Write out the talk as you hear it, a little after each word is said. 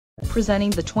Presenting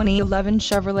the 2011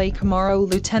 Chevrolet Camaro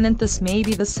Lieutenant. This may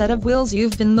be the set of wheels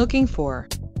you've been looking for.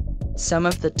 Some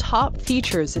of the top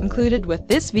features included with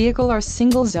this vehicle are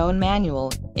single-zone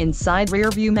manual, inside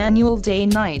rear-view manual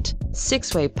day-night,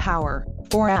 6-way power,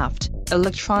 4-aft,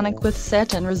 electronic with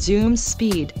set and resume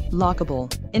speed,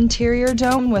 lockable, interior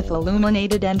dome with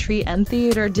illuminated entry and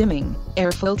theater dimming,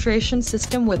 air filtration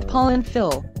system with pull-and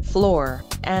fill, floor,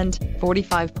 and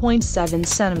 45.7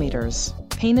 centimeters,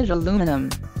 painted aluminum.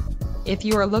 If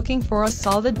you are looking for a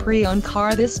solid pre-owned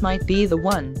car, this might be the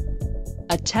one.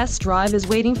 A test drive is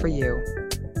waiting for you.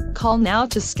 Call now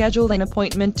to schedule an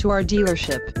appointment to our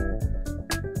dealership.